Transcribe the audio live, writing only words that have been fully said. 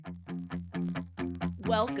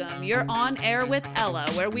Welcome. You're on air with Ella,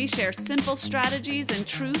 where we share simple strategies and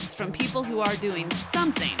truths from people who are doing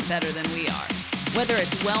something better than we are. Whether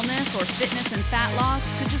it's wellness or fitness and fat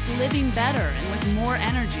loss, to just living better and with more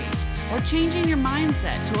energy, or changing your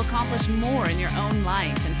mindset to accomplish more in your own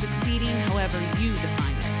life and succeeding however you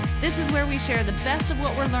define it. This is where we share the best of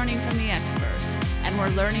what we're learning from the experts, and we're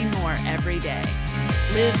learning more every day.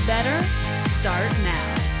 Live better, start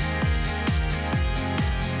now.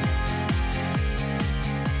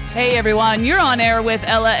 Hey everyone, you're on air with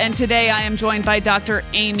Ella, and today I am joined by Dr.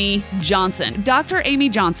 Amy Johnson. Dr. Amy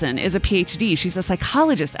Johnson is a PhD. She's a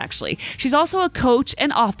psychologist, actually. She's also a coach,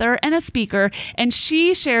 an author, and a speaker, and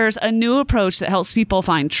she shares a new approach that helps people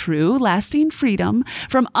find true, lasting freedom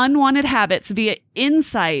from unwanted habits via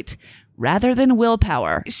insight rather than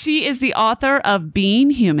willpower. She is the author of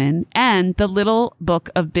Being Human and The Little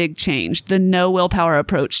Book of Big Change, the no willpower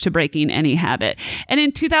approach to breaking any habit. And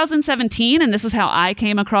in 2017, and this is how I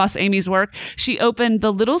came across Amy's work, she opened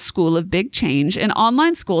the Little School of Big Change, an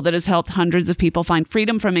online school that has helped hundreds of people find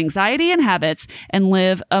freedom from anxiety and habits and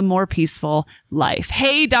live a more peaceful life.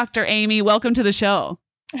 Hey, Dr. Amy, welcome to the show.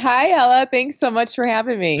 Hi, Ella. Thanks so much for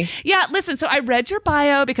having me. Yeah, listen, so I read your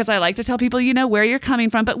bio because I like to tell people, where you're coming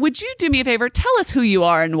from, but would you do me a favor? Tell us who you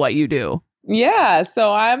are and what you do. Yeah,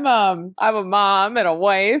 so I'm a mom and a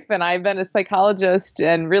wife, and I've been a psychologist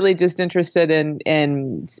and really just interested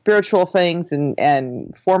in spiritual things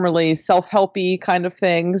and formerly self-helpy kind of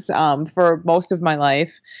things for most of my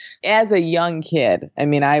life. As a young kid,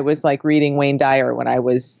 I was like reading Wayne Dyer when I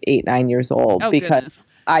was 8, 9 years old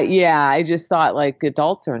because I just thought like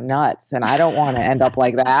adults are nuts and I don't want to end up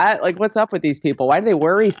like that. Like, what's up with these people? Why do they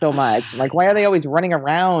worry so much? Like, why are they always running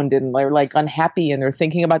around and they're like unhappy and they're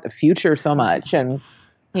thinking about the future so much? And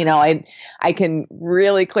I can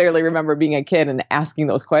really clearly remember being a kid and asking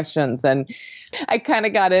those questions. And I kind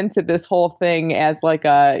of got into this whole thing as like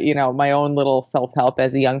my own little self-help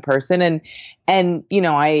as a young person. And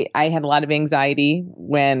I had a lot of anxiety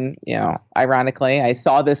when, ironically, I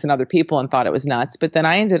saw this in other people and thought it was nuts. But then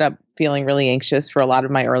I ended up feeling really anxious for a lot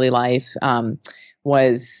of my early life.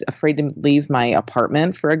 Was afraid to leave my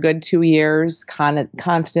apartment for a good 2 years, constant,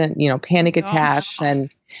 panic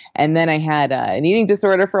attacks. And then I had an eating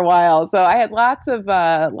disorder for a while. So I had lots of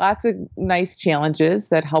nice challenges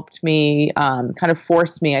that helped me, kind of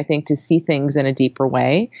forced me, I think, to see things in a deeper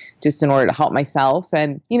way, just in order to help myself.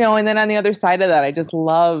 And, and then on the other side of that, I just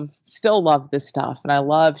still love this stuff. And I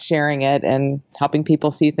love sharing it and helping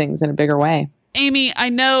people see things in a bigger way. Amy, I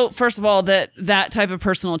know, first of all, that type of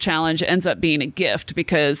personal challenge ends up being a gift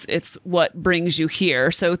because it's what brings you here.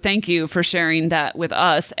 So thank you for sharing that with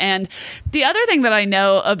us. And the other thing that I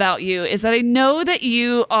know about you is that I know that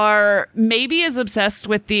you are maybe as obsessed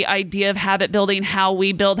with the idea of habit building, how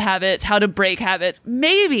we build habits, how to break habits,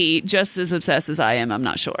 maybe just as obsessed as I am. I'm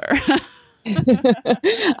not sure.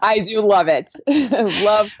 I do love it.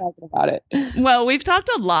 Love talking about it. Well, we've talked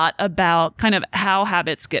a lot about kind of how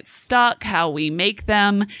habits get stuck, how we make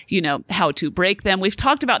them, how to break them. We've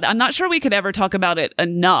talked about that. I'm not sure we could ever talk about it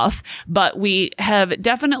enough, but we have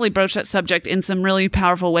definitely broached that subject in some really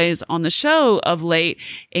powerful ways on the show of late,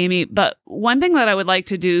 Amy. But one thing that I would like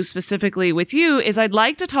to do specifically with you is I'd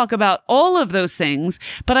like to talk about all of those things,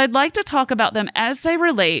 but I'd like to talk about them as they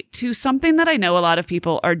relate to something that I know a lot of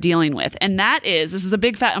people are dealing with. And this is a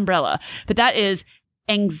big fat umbrella, but that is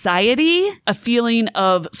anxiety, a feeling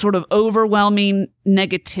of sort of overwhelming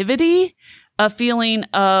negativity, a feeling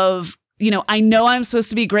of, I know I'm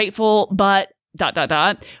supposed to be grateful, but ...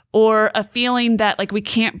 or a feeling that like we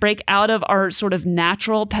can't break out of our sort of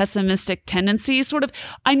natural pessimistic tendencies. Sort of,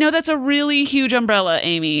 I know that's a really huge umbrella,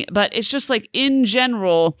 Amy, but it's just like in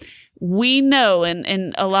general, we know,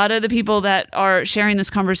 and a lot of the people that are sharing this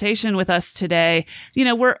conversation with us today,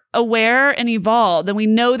 we're aware and evolved, and we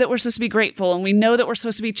know that we're supposed to be grateful, and we know that we're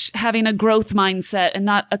supposed to be having a growth mindset and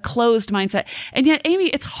not a closed mindset. And yet, Amy,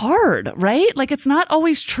 it's hard, right? Like it's not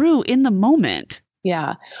always true in the moment.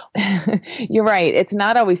 Yeah, you're right. It's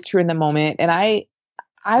not always true in the moment. And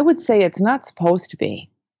I would say it's not supposed to be.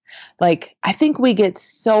 Like, I think we get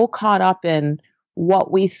so caught up in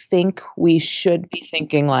what we think we should be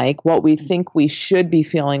thinking like, what we think we should be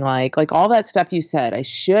feeling like all that stuff you said, I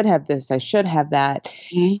should have this, I should have that.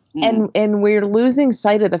 Mm-hmm. And we're losing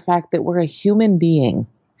sight of the fact that we're a human being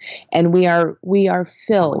and we are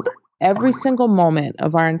filled every single moment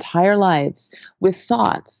of our entire lives with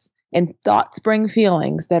thoughts. And thoughts bring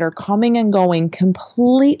feelings that are coming and going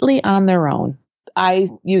completely on their own. I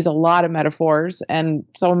use a lot of metaphors, and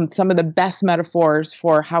some of the best metaphors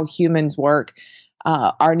for how humans work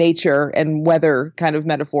our nature and weather kind of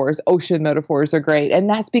metaphors, ocean metaphors are great. And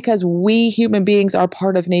that's because we human beings are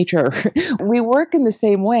part of nature. We work in the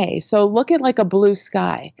same way. So look at like a blue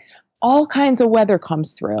sky. All kinds of weather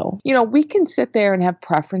comes through. We can sit there and have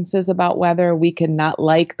preferences about weather. We can not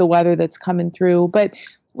like the weather that's coming through, but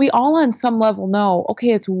we all on some level know,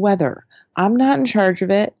 okay, it's weather. I'm not in charge of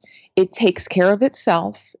it. It takes care of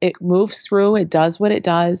itself. It moves through. It does what it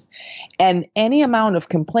does. And any amount of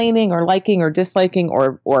complaining or liking or disliking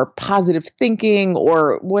or positive thinking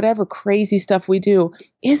or whatever crazy stuff we do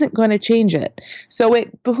isn't going to change it. So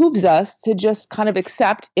it behooves us to just kind of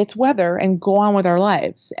accept its weather and go on with our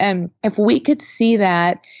lives. And if we could see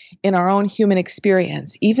that in our own human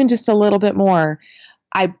experience, even just a little bit more,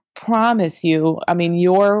 I promise you,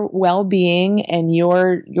 your well-being and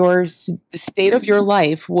the state of your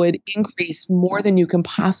life would increase more than you can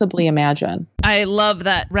possibly imagine. I love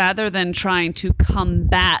that. Rather than trying to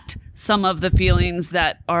combat some of the feelings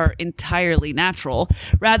that are entirely natural,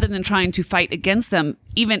 rather than trying to fight against them,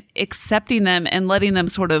 even accepting them and letting them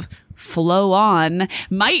sort of flow on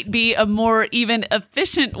might be a more even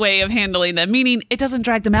efficient way of handling them, meaning it doesn't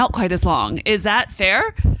drag them out quite as long. Is that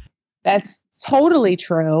fair? That's totally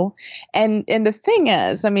true. And the thing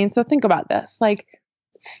is, so think about this, like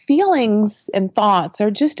feelings and thoughts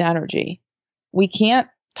are just energy. We can't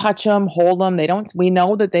touch them, hold them. We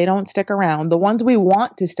know that they don't stick around. The ones we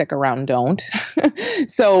want to stick around don't.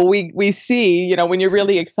 So we see, when you're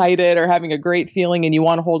really excited or having a great feeling and you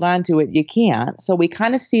want to hold on to it, you can't. So we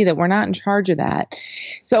kind of see that we're not in charge of that.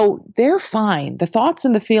 So they're fine. The thoughts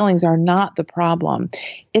and the feelings are not the problem.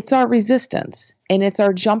 It's our resistance. And it's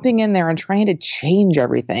our jumping in there and trying to change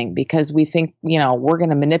everything because we think, we're going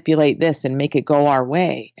to manipulate this and make it go our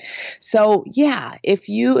way. So yeah,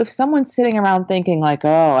 if someone's sitting around thinking like,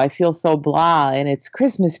 oh, I feel so blah and it's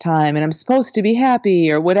Christmas time and I'm supposed to be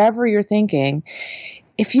happy or whatever you're thinking,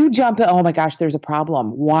 if you jump in, oh my gosh, there's a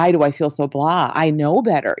problem. Why do I feel so blah? I know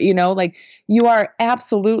better. You are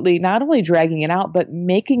absolutely not only dragging it out, but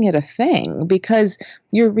making it a thing because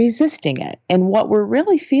you're resisting it. And what we're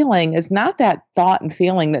really feeling is not that thought and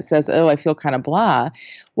feeling that says, oh, I feel kind of blah.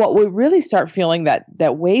 What we really start feeling that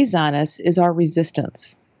weighs on us is our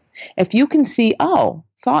resistance. If you can see, oh,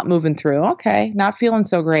 thought moving through, okay, not feeling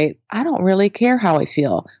so great. I don't really care how I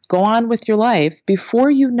feel. Go on with your life.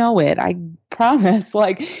 Before you know it, I promise,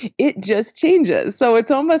 like it just changes. So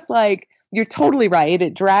it's almost like you're totally right.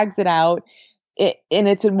 It drags it out. And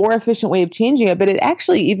it's a more efficient way of changing it, but it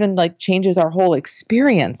actually even like changes our whole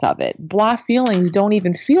experience of it. Blah feelings don't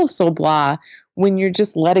even feel so blah when you're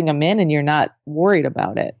just letting them in and you're not worried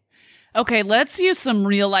about it. Okay, let's use some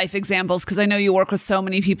real life examples because I know you work with so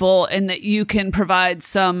many people and that you can provide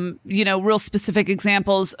some, real specific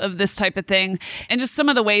examples of this type of thing and just some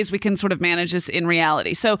of the ways we can sort of manage this in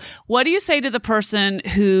reality. So what do you say to the person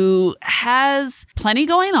who has plenty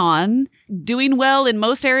going on, doing well in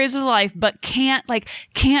most areas of life, but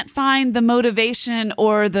can't find the motivation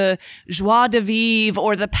or the joie de vivre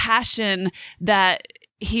or the passion that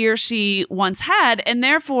he or she once had, and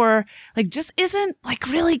therefore just isn't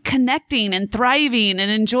really connecting and thriving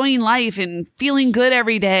and enjoying life and feeling good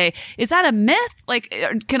every day? Is that a myth?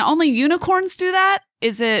 Can only unicorns do that?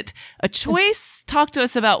 Is it a choice? Talk to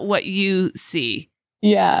us about what you see.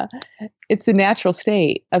 Yeah, it's a natural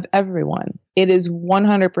state of everyone. It is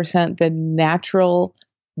 100% the natural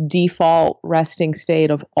default resting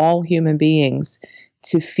state of all human beings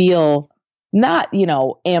to feel not,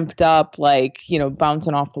 amped up,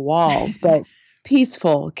 bouncing off the walls, but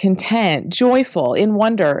peaceful, content, joyful, in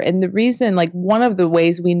wonder. And the reason, one of the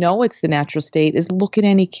ways we know it's the natural state is look at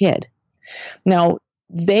any kid. Now,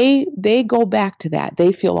 they go back to that.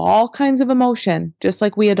 They feel all kinds of emotion, just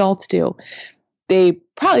like we adults do. They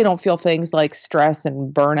probably don't feel things like stress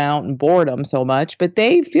and burnout and boredom so much, but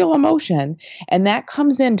they feel emotion. And that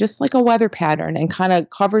comes in just like a weather pattern and kind of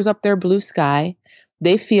covers up their blue sky.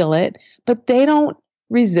 They feel it, but they don't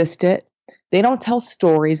resist it. They don't tell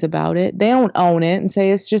stories about it. They don't own it and say,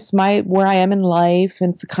 it's just where I am in life and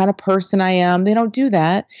it's the kind of person I am. They don't do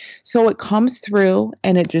that. So it comes through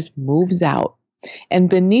and it just moves out. And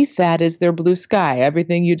beneath that is their blue sky,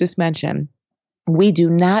 everything you just mentioned. We do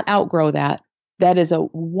not outgrow that. That is a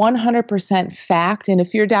 100% fact. And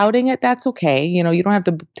if you're doubting it, that's okay. You don't have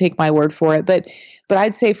to take my word for it. But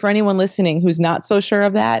I'd say for anyone listening who's not so sure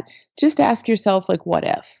of that, just ask yourself, what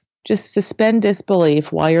if? Just suspend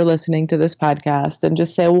disbelief while you're listening to this podcast and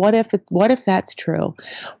just say, what if that's true?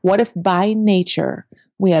 What if by nature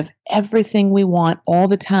We have everything we want all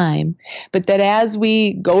the time. But that as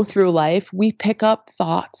we go through life, we pick up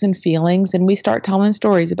thoughts and feelings and we start telling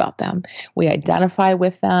stories about them. We identify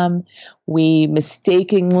with them. We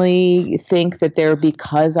mistakenly think that they're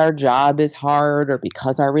because our job is hard or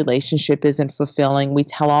because our relationship isn't fulfilling. We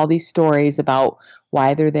tell all these stories about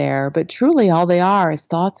why they're there, but truly all they are is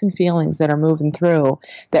thoughts and feelings that are moving through,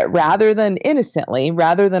 that rather than innocently,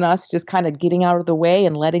 rather than us just kind of getting out of the way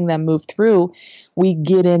and letting them move through, we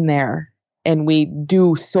get in there and we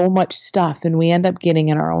do so much stuff and we end up getting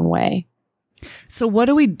in our own way. So what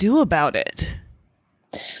do we do about it?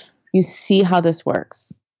 You see how this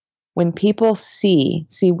works. When people see,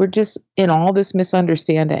 we're just in all this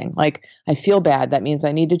misunderstanding. Like, I feel bad. That means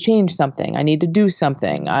I need to change something. I need to do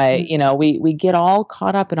something. We get all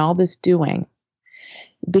caught up in all this doing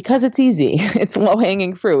because it's easy. It's low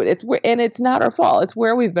hanging fruit. And it's not our fault. It's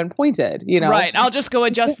where we've been pointed, Right. I'll just go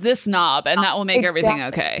adjust this knob and that will make everything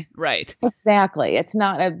okay. Right. Exactly. It's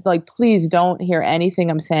not please don't hear anything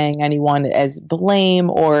I'm saying anyone as blame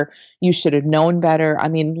or you should have known better. I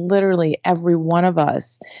mean, literally every one of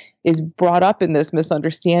us is brought up in this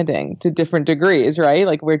misunderstanding to different degrees, right?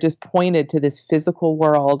 Like we're just pointed to this physical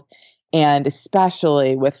world. And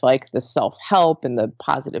especially with like the self-help and the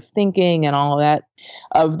positive thinking and all of that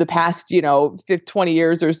of the past, 20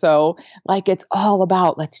 years or so, like it's all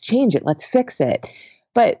about let's change it, let's fix it.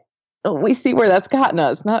 But we see where that's gotten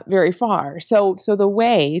us, not very far. So the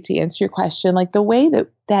way, to answer your question, like the way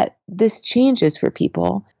that this changes for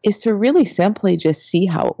people is to really simply just see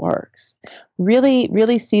how it works. Really,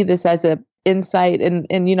 really see this as a insight. And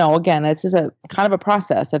again, it's just a kind of a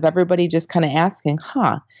process of everybody just kind of asking,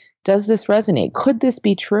 does this resonate? Could this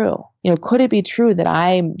be true? Could it be true that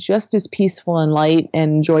I'm just as peaceful and light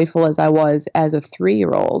and joyful as I was as a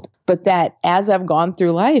 3-year-old, but that as I've gone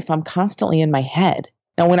through life, I'm constantly in my head?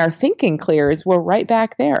 Now, when our thinking clears, we're right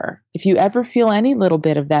back there. If you ever feel any little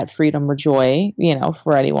bit of that freedom or joy,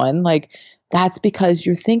 for anyone, like that's because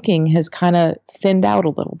your thinking has kind of thinned out a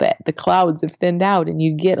little bit. The clouds have thinned out and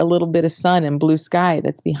you get a little bit of sun and blue sky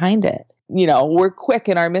that's behind it. We're quick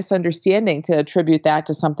in our misunderstanding to attribute that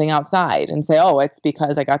to something outside and say, oh, it's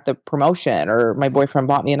because I got the promotion or my boyfriend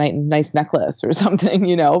bought me a nice necklace or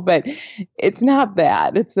something, but it's not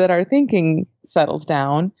that. It's that our thinking settles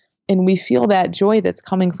down and we feel that joy that's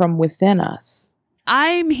coming from within us.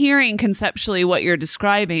 I'm hearing conceptually what you're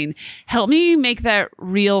describing. Help me make that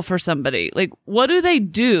real for somebody. Like, what do they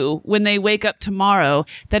do when they wake up tomorrow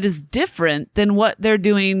that is different than what they're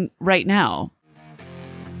doing right now?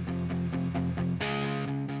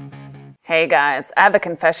 Hey guys, I have a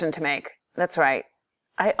confession to make. That's right.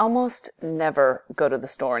 I almost never go to the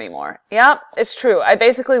store anymore. Yep, it's true. I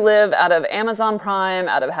basically live out of Amazon Prime,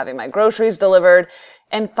 out of having my groceries delivered.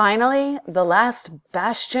 And finally, the last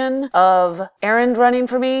bastion of errand running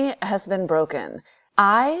for me has been broken.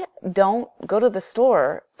 I don't go to the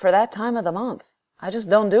store for that time of the month. I just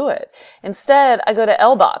don't do it. Instead, I go to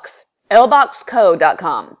LBox,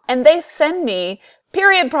 lboxco.com, and they send me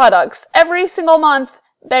period products every single month.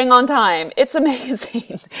 Bang on time. It's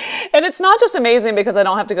amazing. And it's not just amazing because I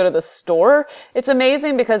don't have to go to the store. It's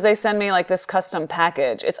amazing because they send me like this custom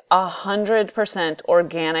package. It's 100%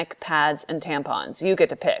 organic pads and tampons. You get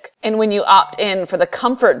to pick. And when you opt in for the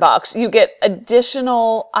comfort box, you get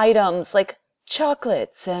additional items like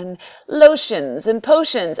chocolates and lotions and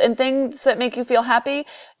potions and things that make you feel happy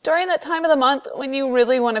during that time of the month when you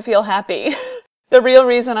really want to feel happy. The real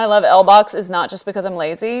reason I love LBox is not just because I'm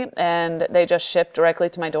lazy and they just ship directly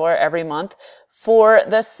to my door every month for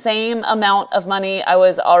the same amount of money I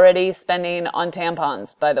was already spending on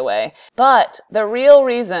tampons, by the way. But the real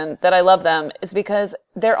reason that I love them is because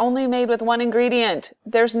they're only made with one ingredient.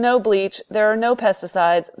 There's no bleach, there are no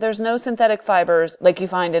pesticides, there's no synthetic fibers like you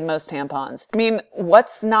find in most tampons. I mean,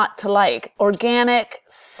 what's not to like? Organic,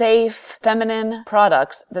 safe, feminine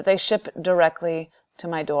products that they ship directly to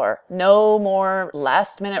my door. No more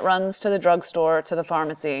last minute runs to the drugstore, to the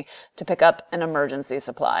pharmacy to pick up an emergency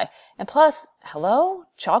supply. And plus, hello,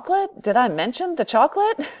 chocolate? Did I mention the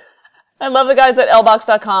chocolate? I love the guys at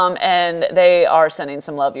lbox.com and they are sending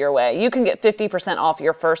some love your way. You can get 50% off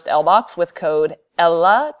your first LBox with code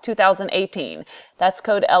ELLA2018. That's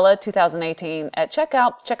code ELLA2018 at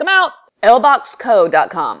checkout. Check them out.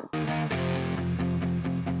 lboxco.com.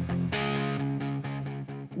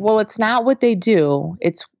 Well, it's not what they do.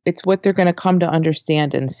 It's what they're going to come to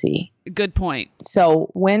understand and see. Good point. So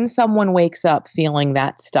when someone wakes up feeling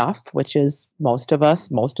that stuff, which is most of us,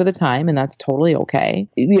 most of the time, and that's totally okay.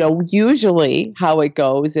 Usually how it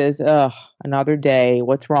goes is, another day.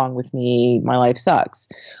 What's wrong with me? My life sucks.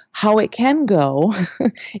 How it can go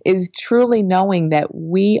is truly knowing that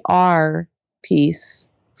we are peace.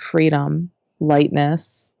 freedom,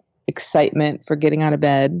 lightness, excitement for getting out of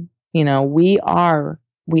bed. We are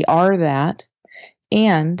that.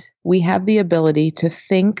 And we have the ability to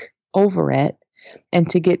think over it and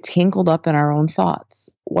to get tangled up in our own thoughts.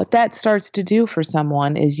 What that starts to do for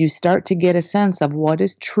someone is you start to get a sense of what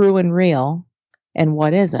is true and real and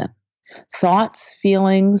what isn't. Thoughts,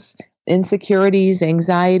 feelings, insecurities,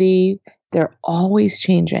 anxiety, they're always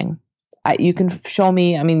changing. You can show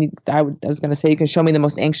me, I was going to say, you can show me the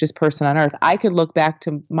most anxious person on earth. I could look back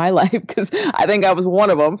to my life because I think I was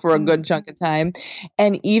one of them for a good chunk of time.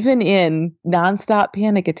 And even in nonstop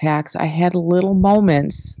panic attacks, I had little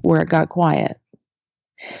moments where it got quiet.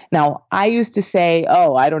 Now, I used to say,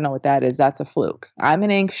 oh, I don't know what that is. That's a fluke. I'm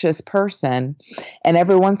an anxious person. And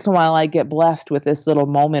every once in a while, I get blessed with this little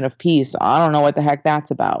moment of peace. I don't know what the heck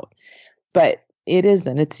that's about. But it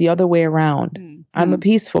isn't. It's the other way around. Mm-hmm. I'm a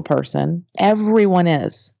peaceful person. Everyone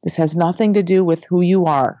is. This has nothing to do with who you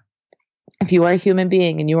are. If you are a human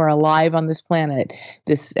being and you are alive on this planet,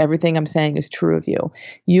 everything I'm saying is true of you.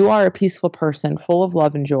 You are a peaceful person, full of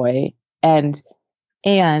love and joy, and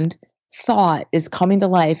thought is coming to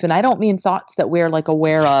life. And I don't mean thoughts that we're like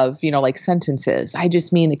aware of, like sentences. I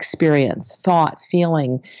just mean experience, thought,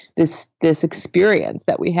 feeling, this experience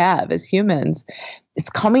that we have as humans. It's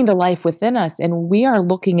coming to life within us, and we are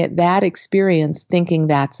looking at that experience thinking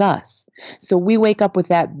that's us. So we wake up with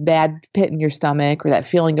that bad pit in your stomach or that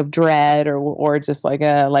feeling of dread or just like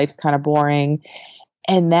life's kind of boring.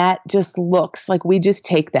 And that just looks like we just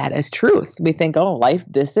take that as truth. We think, oh, life,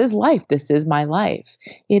 this is life. This is my life.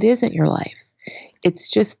 It isn't your life. It's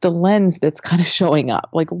just the lens that's kind of showing up.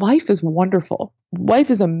 Like, life is wonderful. Life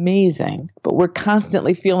is amazing, but we're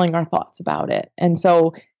constantly feeling our thoughts about it. And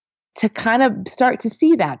so to kind of start to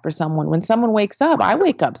see that for someone, when someone wakes up, I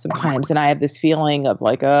wake up sometimes and I have this feeling of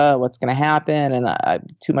like, what's going to happen? And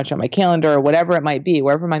too much on my calendar or whatever it might be,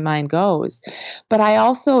 wherever my mind goes. But I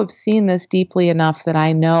also have seen this deeply enough that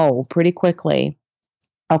I know pretty quickly,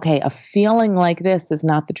 okay, a feeling like this is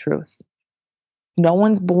not the truth. No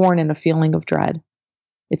one's born in a feeling of dread.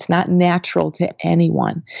 It's not natural to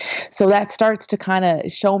anyone. So that starts to kind of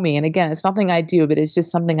show me. And again, it's nothing I do, but it's just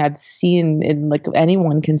something I've seen in, like,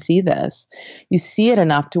 anyone can see this. You see it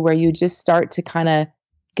enough to where you just start to kind of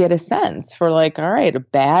get a sense for like, all right, a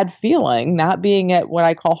bad feeling, not being at what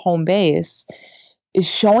I call home base, is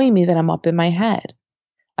showing me that I'm up in my head.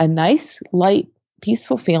 A nice, light,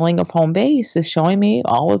 peaceful feeling of home base is showing me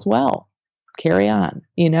all is well. Carry on,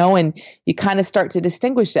 and you kind of start to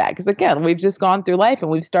distinguish that. Because again, we've just gone through life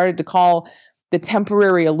and we've started to call the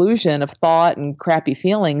temporary illusion of thought and crappy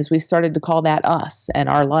feelings, we've started to call that us and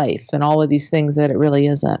our life and all of these things that it really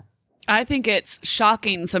isn't. I think it's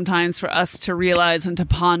shocking sometimes for us to realize and to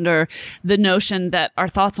ponder the notion that our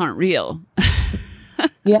thoughts aren't real.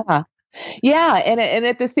 Yeah. And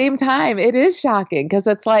at the same time, it is shocking because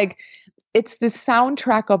it's like, it's the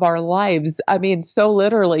soundtrack of our lives. I mean, so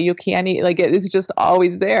literally, you can't it is just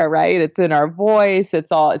always there, right? It's in our voice. It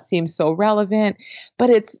seems so relevant, but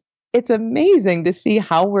it's amazing to see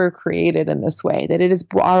how we're created in this way, that it is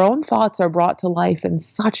our own thoughts are brought to life in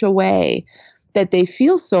such a way that they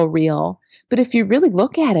feel so real. But if you really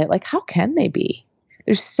look at it, like, how can they be?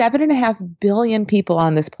 There's 7.5 billion people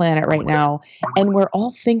on this planet right now, and we're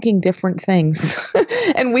all thinking different things.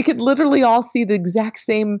 And we could literally all see the exact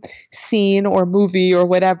same scene or movie or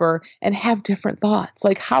whatever and have different thoughts.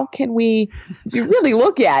 Like, how can we, if you really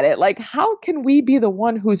look at it, like, how can we be the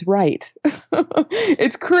one who's right?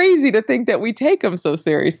 It's crazy to think that we take them so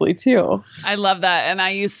seriously, too. I love that. And I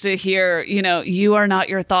used to hear, you are not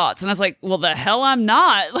your thoughts. And I was like, well, the hell I'm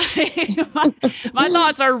not. my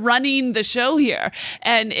thoughts are running the show here.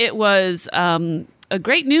 And it was a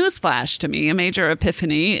great news flash to me, a major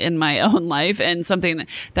epiphany in my own life, and something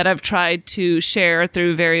that I've tried to share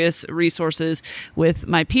through various resources with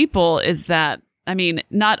my people is that,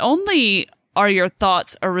 not only are your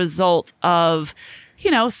thoughts a result of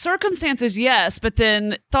circumstances, yes, but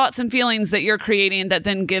then thoughts and feelings that you're creating that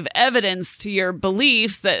then give evidence to your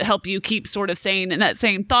beliefs that help you keep sort of staying in that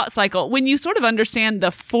same thought cycle. When you sort of understand the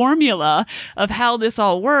formula of how this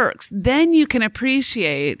all works, then you can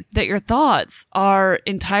appreciate that your thoughts are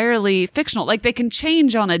entirely fictional. Like, they can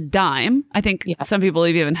change on a dime. I think some people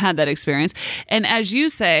have even had that experience. And as you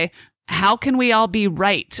say, how can we all be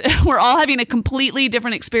right? We're all having a completely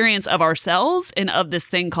different experience of ourselves and of this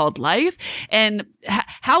thing called life. And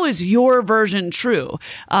how is your version true?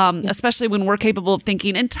 Especially when we're capable of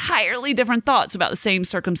thinking entirely different thoughts about the same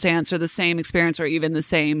circumstance or the same experience or even the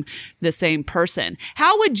same person.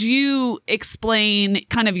 How would you explain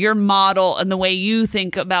kind of your model and the way you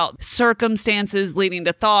think about circumstances leading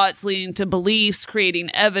to thoughts, leading to beliefs, creating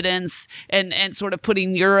evidence, and sort of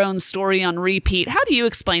putting your own story on repeat? How do you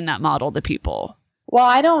explain that model to people? Well,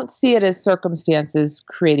 I don't see it as circumstances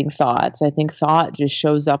creating thoughts. I think thought just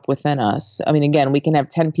shows up within us. I mean, again, we can have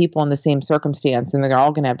 10 people in the same circumstance and they're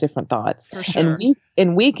all going to have different thoughts. For sure.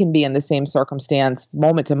 And we can be in the same circumstance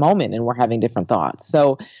moment to moment and we're having different thoughts.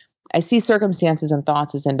 So I see circumstances and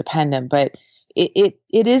thoughts as independent, but it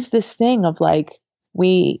is this thing of like,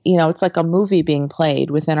 it's like a movie being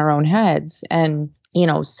played within our own heads. And,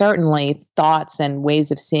 certainly thoughts and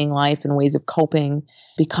ways of seeing life and ways of coping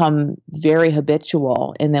become very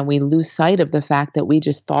habitual. And then we lose sight of the fact that we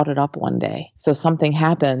just thought it up one day. So something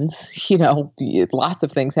happens, lots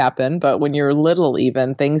of things happen, but when you're little,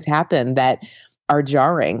 even things happen that are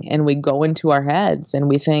jarring and we go into our heads and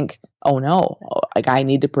we think, oh no, like I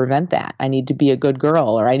need to prevent that. I need to be a good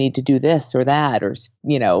girl, or I need to do this or that, or,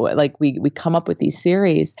 like we come up with these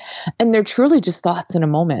theories and they're truly just thoughts in a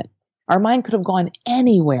moment. Our mind could have gone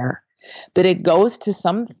anywhere, but it goes to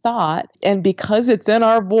some thought. And because it's in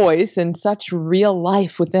our voice and such real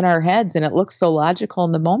life within our heads and it looks so logical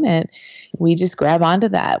in the moment, we just grab onto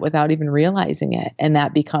that without even realizing it. And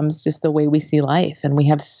that becomes just the way we see life. And we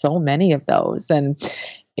have so many of those. And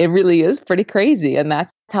it really is pretty crazy. And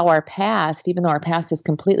that's how our past, even though our past is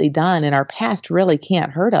completely done and our past really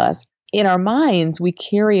can't hurt us, in our minds, we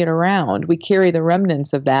carry it around. We carry the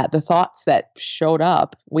remnants of that, the thoughts that showed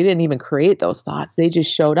up. We didn't even create those thoughts. They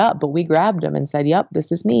just showed up, but we grabbed them and said, yep,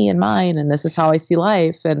 this is me and mine, and this is how I see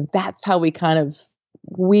life. And that's how we kind of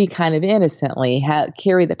innocently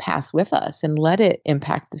carry the past with us and let it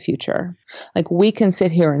impact the future. Like we can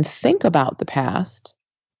sit here and think about the past,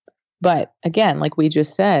 but again, like we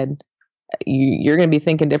just said, you're going to be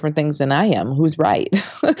thinking different things than I am. Who's right?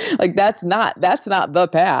 Like that's not the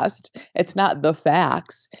past. It's not the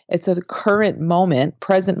facts. It's a current moment,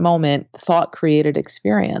 present moment, thought created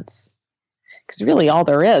experience. Because really all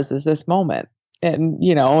there is this moment. And,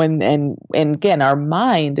 and again, our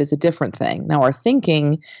mind is a different thing. Now our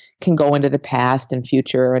thinking can go into the past and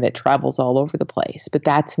future and it travels all over the place, but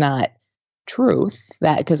that's not truth.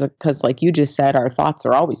 That because like you just said, our thoughts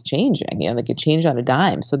are always changing. They can change on a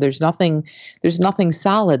dime. So there's nothing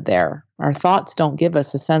solid there. Our thoughts don't give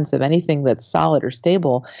us a sense of anything that's solid or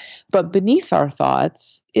stable. But beneath our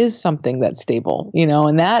thoughts is something that's stable,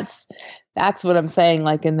 and that's what I'm saying,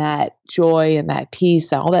 like in that joy and that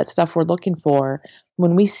peace, all that stuff we're looking for,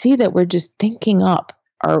 when we see that we're just thinking up,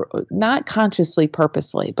 or not consciously,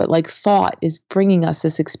 purposely, but like thought is bringing us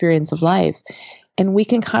this experience of life. And we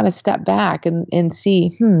can kind of step back and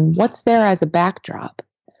see, what's there as a backdrop?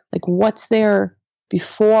 Like what's there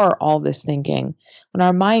before all this thinking? When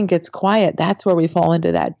our mind gets quiet, that's where we fall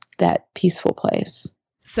into that peaceful place.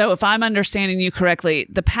 So if I'm understanding you correctly,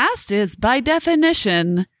 the past is by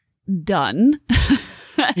definition done.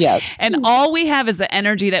 Yes. And all we have is the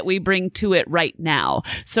energy that we bring to it right now.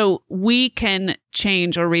 So we can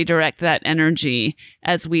change or redirect that energy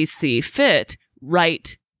as we see fit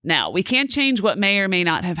right now. We can't change what may or may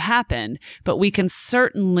not have happened, but we can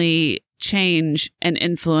certainly change and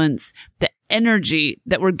influence the energy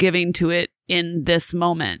that we're giving to it in this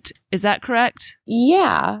moment. Is that correct?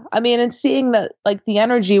 Yeah. I mean, and seeing that like the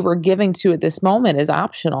energy we're giving to it this moment is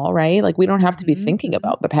optional, right? Like we don't have to be thinking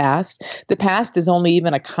about the past. The past is only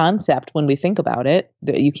even a concept when we think about it.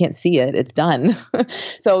 You can't see it. It's done.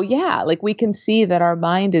 So yeah, like we can see that our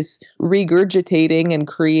mind is regurgitating and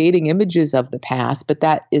creating images of the past, but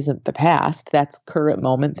that isn't the past. That's current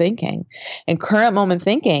moment thinking. And current moment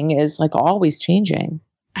thinking is like always changing.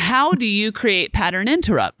 How do you create pattern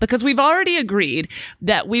interrupt? Because we've already agreed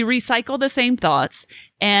that we recycle the same thoughts.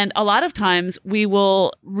 And a lot of times we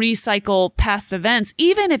will recycle past events,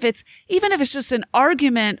 even if it's just an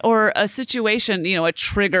argument or a situation, a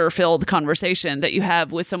trigger filled conversation that you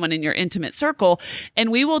have with someone in your intimate circle.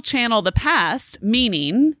 And we will channel the past,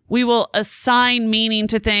 meaning we will assign meaning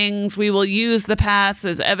to things. We will use the past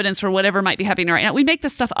as evidence for whatever might be happening right now. We make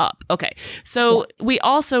this stuff up. Okay. So we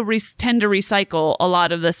also tend to recycle a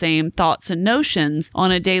lot of the same thoughts and notions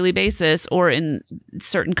on a daily basis or in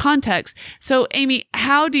certain contexts. So Amy, how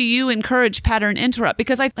how do you encourage pattern interrupt?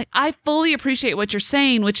 Because I fully appreciate what you're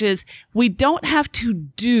saying, which is we don't have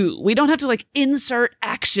to like insert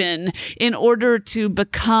action in order to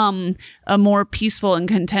become a more peaceful and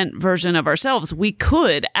content version of ourselves. We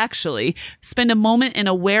could actually spend a moment in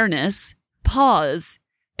awareness, pause,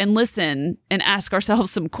 and listen and ask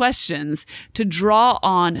ourselves some questions to draw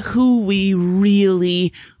on who we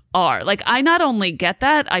really are. Like, I not only get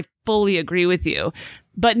that, I fully agree with you,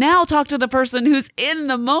 but now talk to the person who's in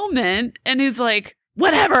the moment and who's like,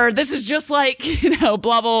 whatever, this is just like, blah,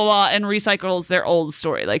 blah, blah, and recycles their old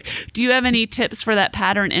story. Like, do you have any tips for that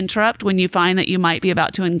pattern interrupt when you find that you might be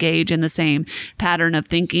about to engage in the same pattern of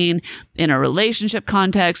thinking in a relationship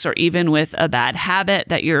context, or even with a bad habit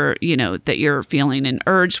that you're feeling an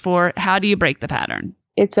urge for? How do you break the pattern?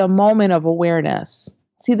 It's a moment of awareness.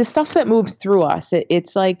 See, the stuff that moves through us,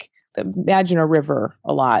 it's like, imagine a river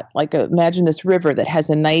a lot. Like, imagine this river that has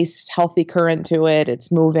a nice, healthy current to it.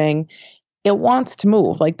 It's moving. It wants to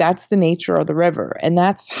move. Like, that's the nature of the river. And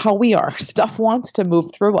that's how we are. Stuff wants to move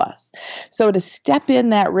through us. So to step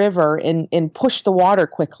in that river and push the water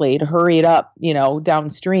quickly to hurry it up,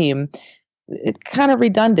 downstream, it's kind of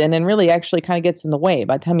redundant and really actually kind of gets in the way.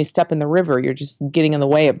 By the time you step in the river, you're just getting in the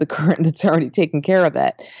way of the current that's already taken care of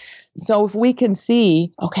it. So if we can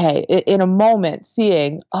see, okay, in a moment,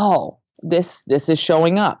 seeing, oh, this is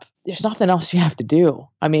showing up. There's nothing else you have to do.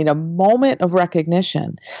 I mean, a moment of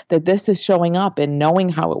recognition that this is showing up and knowing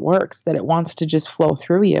how it works, that it wants to just flow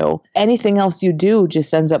through you. Anything else you do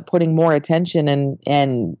just ends up putting more attention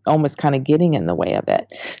and almost kind of getting in the way of it.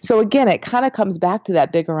 So again, it kind of comes back to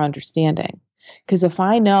that bigger understanding. Because if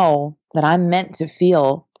I know that I'm meant to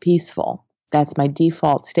feel peaceful, that's my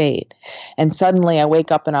default state, and suddenly I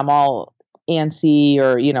wake up and I'm all antsy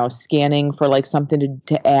or, scanning for like something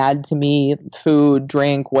to add to me, food,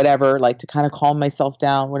 drink, whatever, like to kind of calm myself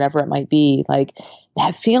down, whatever it might be, like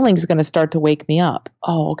that feeling is going to start to wake me up.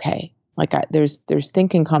 Oh, okay. Like there's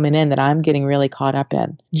thinking coming in that I'm getting really caught up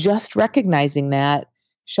in. Just recognizing that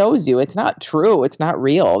shows you it's not true. It's not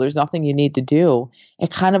real. There's nothing you need to do.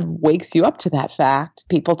 It kind of wakes you up to that fact.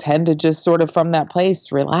 People tend to just sort of from that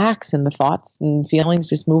place relax, and the thoughts and feelings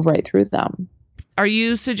just move right through them. Are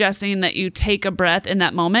you suggesting that you take a breath in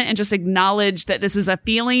that moment and just acknowledge that this is a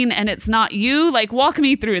feeling and it's not you? Like, walk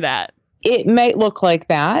me through that. It might look like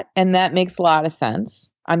that, and that makes a lot of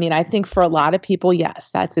sense. I mean, I think for a lot of people,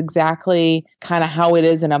 yes, that's exactly kind of how it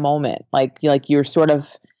is in a moment. Like you're sort of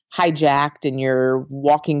hijacked and you're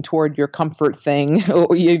walking toward your comfort thing,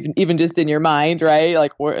 or even just in your mind, right?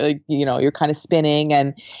 Like, you're kind of spinning,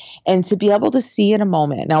 and to be able to see in a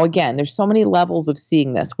moment. Now, again, there's so many levels of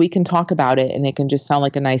seeing this. We can talk about it and it can just sound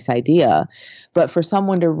like a nice idea, but for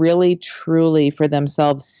someone to really, truly for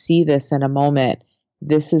themselves see this in a moment,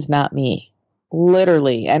 this is not me.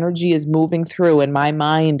 Literally, energy is moving through and my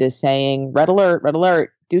mind is saying, red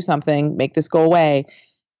alert, do something, make this go away.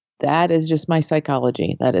 That is just my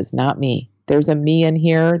psychology. That is not me. There's a me in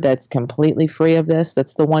here that's completely free of this.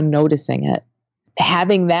 That's the one noticing it.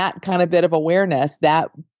 Having that kind of bit of awareness,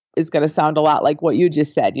 that is going to sound a lot like what you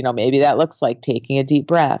just said. Maybe that looks like taking a deep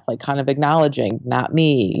breath, like kind of acknowledging, not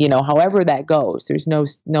me, however that goes. There's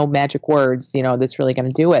no magic words, that's really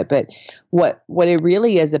going to do it. But what it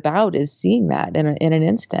really is about is seeing that in an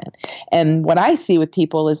instant. And what I see with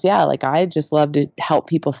people is, like I just love to help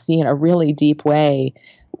people see in a really deep way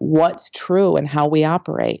what's true and how we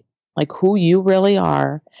operate, like who you really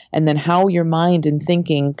are, and then how your mind and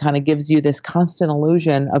thinking kind of gives you this constant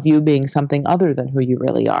illusion of you being something other than who you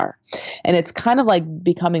really are. And it's kind of like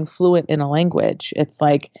becoming fluent in a language. It's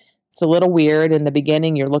like, it's a little weird in the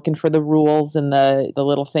beginning. You're looking for the rules and the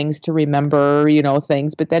little things to remember,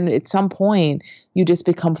 things. But then at some point, you just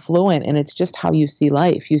become fluent, and it's just how you see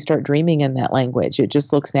life. You start dreaming in that language. It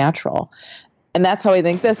just looks natural. And that's how I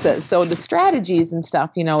think this is. So the strategies and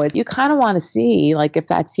stuff, you kind of want to see, like, if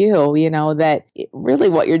that's you, that really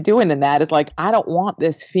what you're doing in that is like, I don't want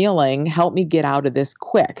this feeling. Help me get out of this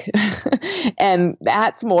quick. And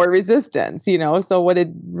that's more resistance, So what it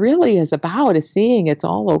really is about is seeing it's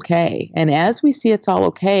all okay. And as we see it's all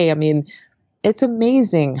okay, I mean, it's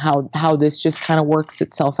amazing how this just kind of works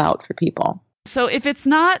itself out for people. So if it's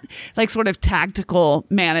not like sort of tactical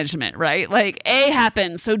management, right? Like A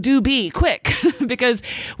happens, so do B quick,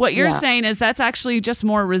 because what you're saying is that's actually just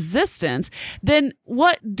more resistance. Then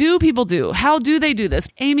what do people do? How do they do this?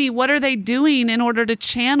 Amy, what are they doing in order to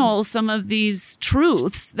channel some of these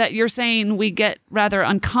truths that you're saying we get rather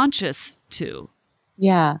unconscious to?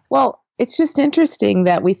 Yeah. Well, it's just interesting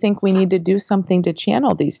that we think we need to do something to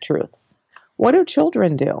channel these truths. What do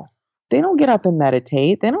children do? They don't get up and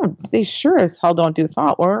meditate. They sure as hell don't do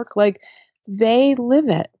thought work. Like, they live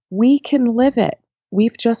it. We can live it.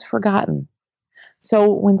 we've just forgotten.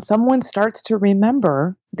 So when someone starts to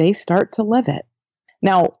remember, they start to live it.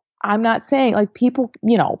 Now, I'm not saying like people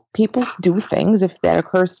do things if that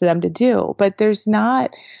occurs to them to do, but there's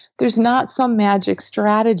not some magic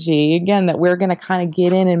strategy, again, that we're going to kind of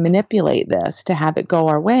get in and manipulate this to have it go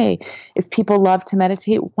our way. If people love to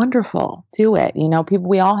meditate, wonderful, do it.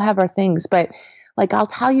 We all have our things, but like, I'll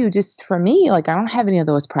tell you, just for me, like, I don't have any of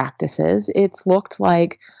those practices. It's looked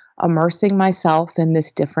like immersing myself in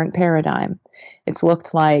this different paradigm. It's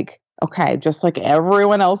looked like, okay, just like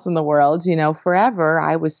everyone else in the world, forever,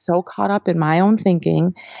 I was so caught up in my own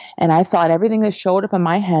thinking, and I thought everything that showed up in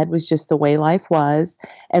my head was just the way life was.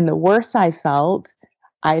 And the worse I felt,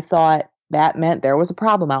 I thought that meant there was a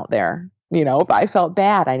problem out there. If I felt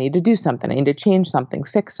bad, I need to do something. I need to change something,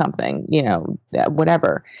 fix something,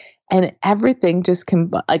 whatever. And everything just,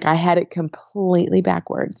 I had it completely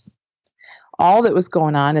backwards. All that was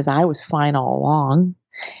going on is I was fine all along.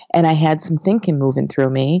 And I had some thinking moving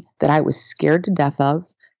through me that I was scared to death of,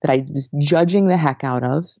 that I was judging the heck out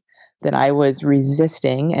of, that I was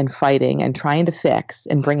resisting and fighting and trying to fix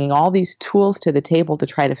and bringing all these tools to the table to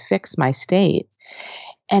try to fix my state.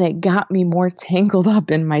 And it got me more tangled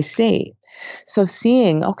up in my state. So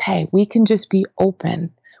seeing, okay, we can just be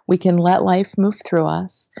open. We can let life move through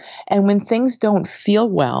us. And when things don't feel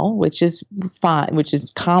well, which is fine, which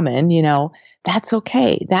is common, that's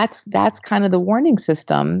okay. That's kind of the warning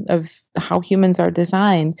system of how humans are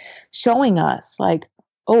designed, showing us like,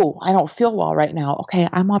 oh, I don't feel well right now. Okay,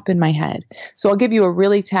 I'm up in my head. So I'll give you a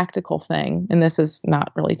really tactical thing. And this is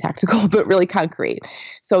not really tactical, but really concrete.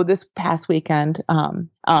 So this past weekend,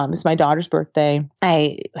 it's my daughter's birthday.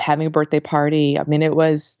 Having a birthday party. I mean, it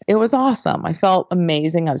was awesome. I felt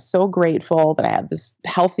amazing. I was so grateful that I had this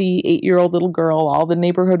healthy 8-year-old little girl. All the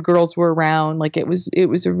neighborhood girls were around. Like it was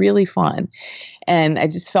really fun. And I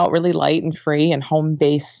just felt really light and free and home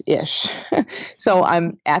base-ish. So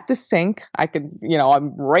I'm at the sink.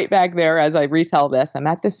 I'm right back there as I retell this. I'm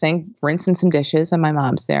at the sink rinsing some dishes and my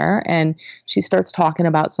mom's there. And she starts talking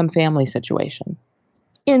about some family situation.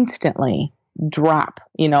 Instantly drop,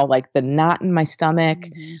 like the knot in my stomach.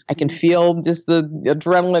 Mm-hmm. I can feel just the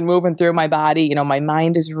adrenaline moving through my body. My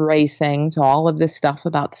mind is racing to all of this stuff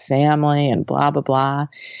about the family and blah, blah, blah.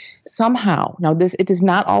 Somehow, it does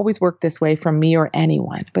not always work this way from me or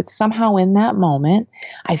anyone, but somehow in that moment,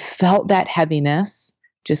 I felt that heaviness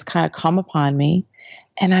just kind of come upon me.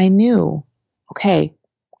 And I knew, okay,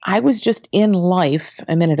 I was just in life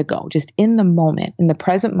a minute ago, just in the moment, in the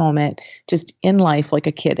present moment, just in life like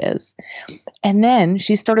a kid is. And then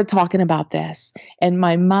she started talking about this, and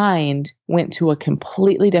my mind went to a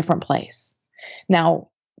completely different place. Now,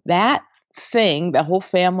 that thing, the whole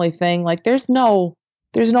family thing, like there's no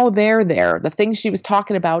there. The thing she was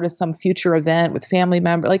talking about is some future event with family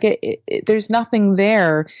member. Like there's nothing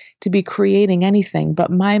there to be creating anything.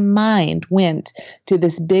 But my mind went to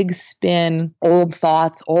this big spin, old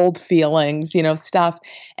thoughts, old feelings, stuff.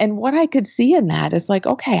 And what I could see in that is like,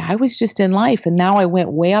 okay, I was just in life, and now I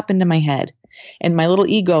went way up into my head, and my little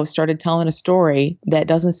ego started telling a story that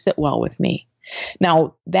doesn't sit well with me.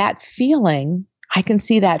 Now that feeling, I can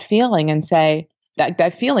see that feeling and say,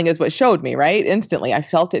 that feeling is what showed me, right? Instantly, I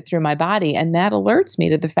felt it through my body. And that alerts me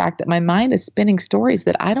to the fact that my mind is spinning stories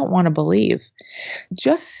that I don't want to believe.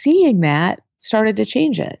 Just seeing that started to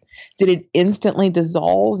change it. Did it instantly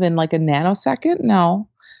dissolve in like a nanosecond? No.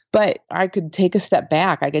 But I could take a step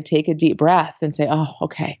back. I could take a deep breath and say, oh,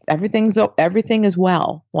 okay, everything is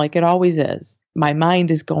well, like it always is. My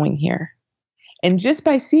mind is going here. And just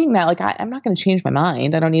by seeing that, like, I'm not going to change my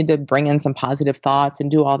mind. I don't need to bring in some positive thoughts and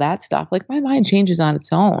do all that stuff. Like, my mind changes on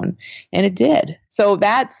its own. And it did. So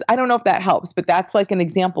I don't know if that helps, but that's like an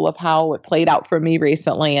example of how it played out for me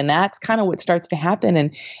recently. And that's kind of what starts to happen.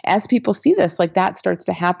 And as people see this, like that starts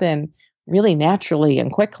to happen really naturally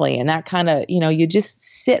and quickly. And that kind of, you just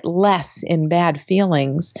sit less in bad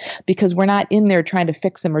feelings because we're not in there trying to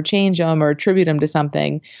fix them or change them or attribute them to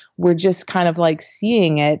something. We're just kind of like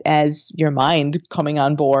seeing it as your mind coming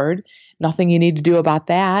on board. Nothing you need to do about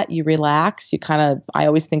that. You relax. I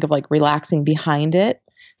always think of like relaxing behind it.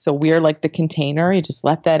 So we're like the container. You just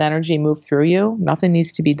let that energy move through you. Nothing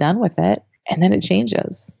needs to be done with it. And then it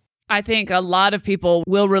changes. I think a lot of people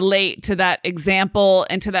will relate to that example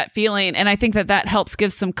and to that feeling. And I think that helps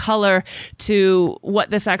give some color to what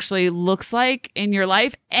this actually looks like in your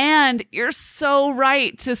life. And you're so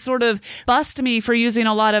right to sort of bust me for using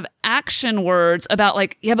a lot of action words about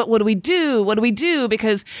like, yeah, but what do we do? What do we do?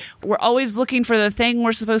 Because we're always looking for the thing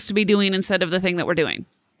we're supposed to be doing instead of the thing that we're doing.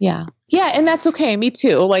 Yeah. Yeah. And that's okay. Me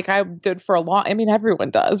too. Like I did for a long,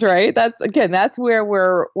 everyone does, right? That's where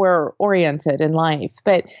we're oriented in life.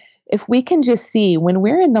 But if we can just see when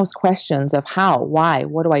we're in those questions of how, why,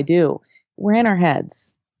 what do I do, we're in our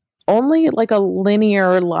heads. Only like a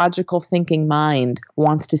linear, logical thinking mind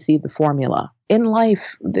wants to see the formula. In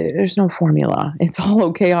life, there's no formula. It's all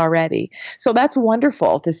okay already. So that's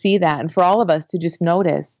wonderful to see that. And for all of us to just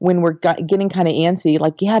notice when we're getting kind of antsy,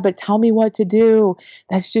 like, yeah, but tell me what to do.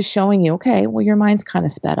 That's just showing you, okay, well, your mind's kind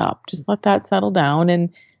of sped up. Just let that settle down and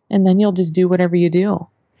then you'll just do whatever you do.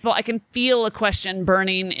 Well, I can feel a question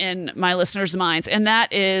burning in my listeners' minds, and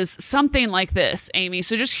that is something like this, Amy.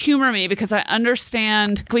 So just humor me, because I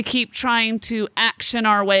understand we keep trying to action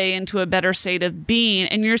our way into a better state of being,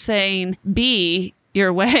 and you're saying be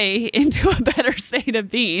your way into a better state of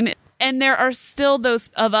being. And there are still those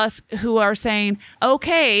of us who are saying,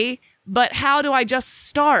 okay, but how do I just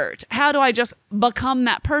start? How do I just become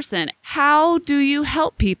that person? How do you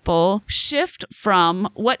help people shift from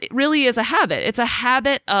what really is a habit? It's a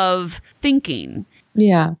habit of thinking.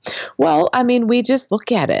 Yeah. Well, I mean, we just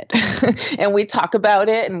look at it and we talk about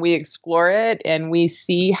it and we explore it and we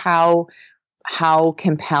see how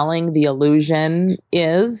compelling the illusion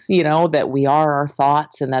is, that we are our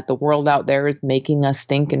thoughts and that the world out there is making us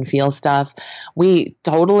think and feel stuff. We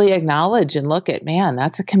totally acknowledge and look at, man,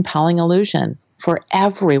 that's a compelling illusion for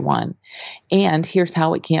everyone. And here's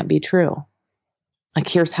how it can't be true. Like,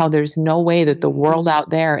 here's how there's no way that the world out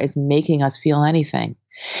there is making us feel anything.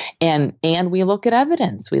 And we look at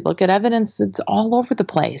evidence. We look at evidence that's all over the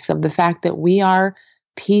place of the fact that we are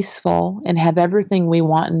peaceful and have everything we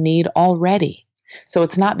want and need already. So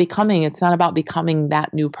it's not about becoming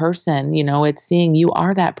that new person. It's seeing you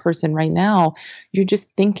are that person right now. You're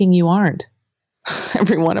just thinking you aren't.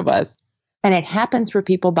 Every one of us. And it happens for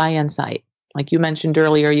people by insight. Like you mentioned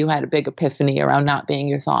earlier, you had a big epiphany around not being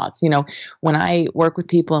your thoughts. When I work with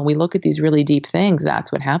people and we look at these really deep things,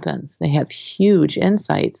 that's what happens. They have huge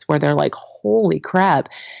insights where they're like, holy crap.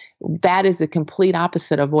 That is the complete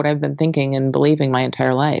opposite of what I've been thinking and believing my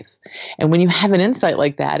entire life. And when you have an insight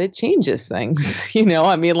like that, it changes things. You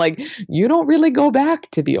don't really go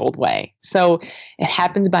back to the old way. So it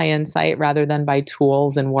happens by insight rather than by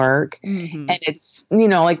tools and work. Mm-hmm. And it's,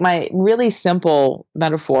 like my really simple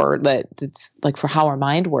metaphor that it's like for how our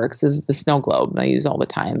mind works is the snow globe I use all the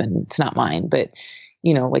time. And it's not mine, but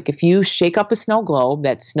like if you shake up a snow globe,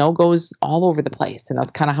 that snow goes all over the place. And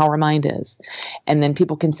that's kind of how our mind is. And then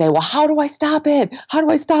people can say, well, how do I stop it? How do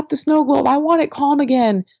I stop the snow globe? I want it calm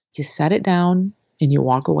again. You set it down and you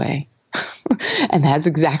walk away. And that's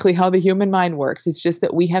exactly how the human mind works. It's just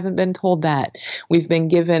that we haven't been told that. We've been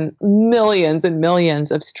given millions and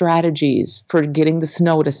millions of strategies for getting the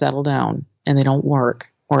snow to settle down, and they don't work,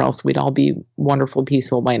 or else we'd all be wonderful,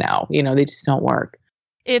 peaceful by now. They just don't work.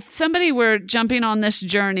 If somebody were jumping on this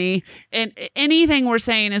journey and anything we're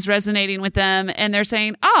saying is resonating with them and they're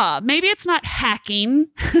saying, maybe it's not hacking,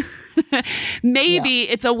 maybe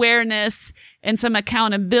it's awareness and some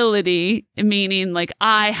accountability, meaning like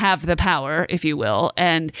I have the power, if you will,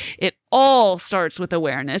 and it all starts with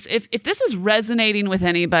awareness. If this is resonating with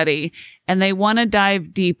anybody and they want to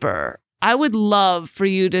dive deeper, I would love for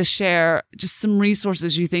you to share just some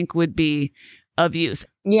resources you think would be of use.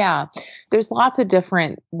 Yeah, there's lots of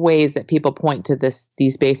different ways that people point to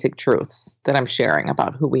these basic truths that I'm sharing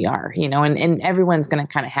about who we are, and everyone's going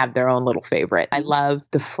to kind of have their own little favorite. I love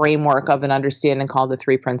the framework of an understanding called the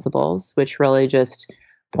 3 principles, which really just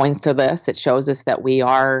points to this. It shows us that we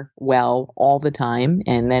are well all the time,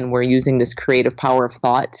 and then we're using this creative power of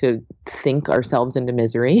thought to think ourselves into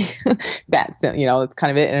misery. That's, it's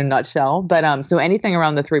kind of it in a nutshell. But so anything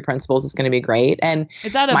around the 3 principles is going to be great. And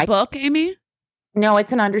is that a book, Amy? No,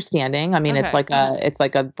 it's an understanding. I mean, okay. It's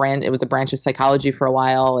like a brand. It was a branch of psychology for a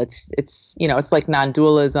while. It's like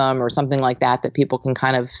non-dualism or something like that people can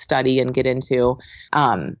kind of study and get into.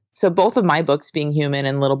 So both of my books, Being Human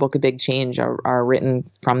and Little Book of Big Change, are written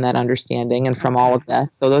from that understanding and from all of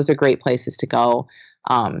this. So those are great places to go.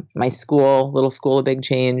 My school, Little School of Big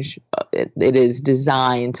Change, it is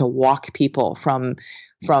designed to walk people from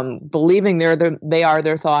believing they are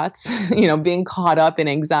their thoughts, being caught up in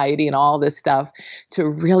anxiety and all this stuff, to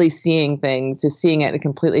really seeing things, to seeing it in a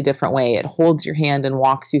completely different way. It holds your hand and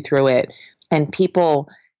walks you through it. And people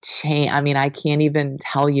change. I mean, I can't even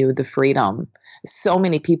tell you the freedom. So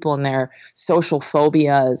many people in their social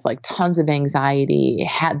phobias, like tons of anxiety,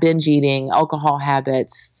 binge eating, alcohol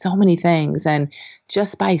habits, so many things. And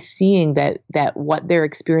just by seeing that what they're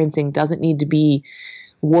experiencing doesn't need to be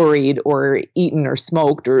worried or eaten or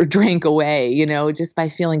smoked or drank away, just by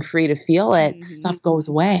feeling free to feel it, stuff goes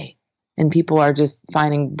away and people are just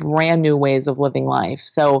finding brand new ways of living life.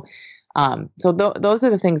 So Those are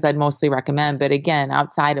the things I'd mostly recommend. But again,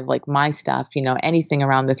 outside of like my stuff, anything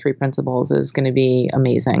around the 3 principles is going to be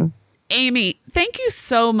amazing. Amy, thank you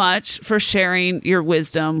so much for sharing your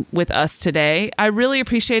wisdom with us today. I really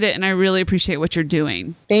appreciate it, and I really appreciate what you're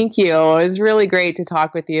doing. Thank you. It was really great to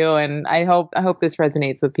talk with you, and I hope this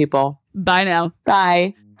resonates with people. Bye now.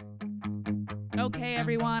 Bye. Okay,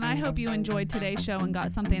 everyone, I hope you enjoyed today's show and got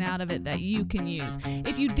something out of it that you can use.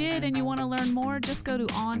 If you did and you want to learn more, just go to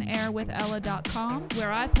onairwithella.com,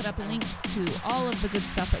 where I put up links to all of the good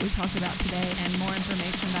stuff that we talked about today and more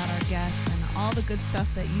information about our guests and all the good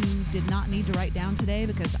stuff that you did not need to write down today,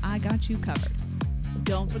 because I got you covered.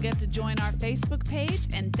 Don't forget to join our Facebook page,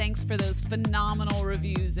 and thanks for those phenomenal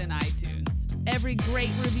reviews in iTunes. Every great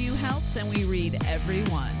review helps, and we read every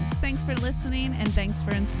one. Thanks for listening, and thanks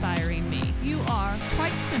for inspiring me. You are,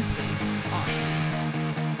 quite simply, awesome.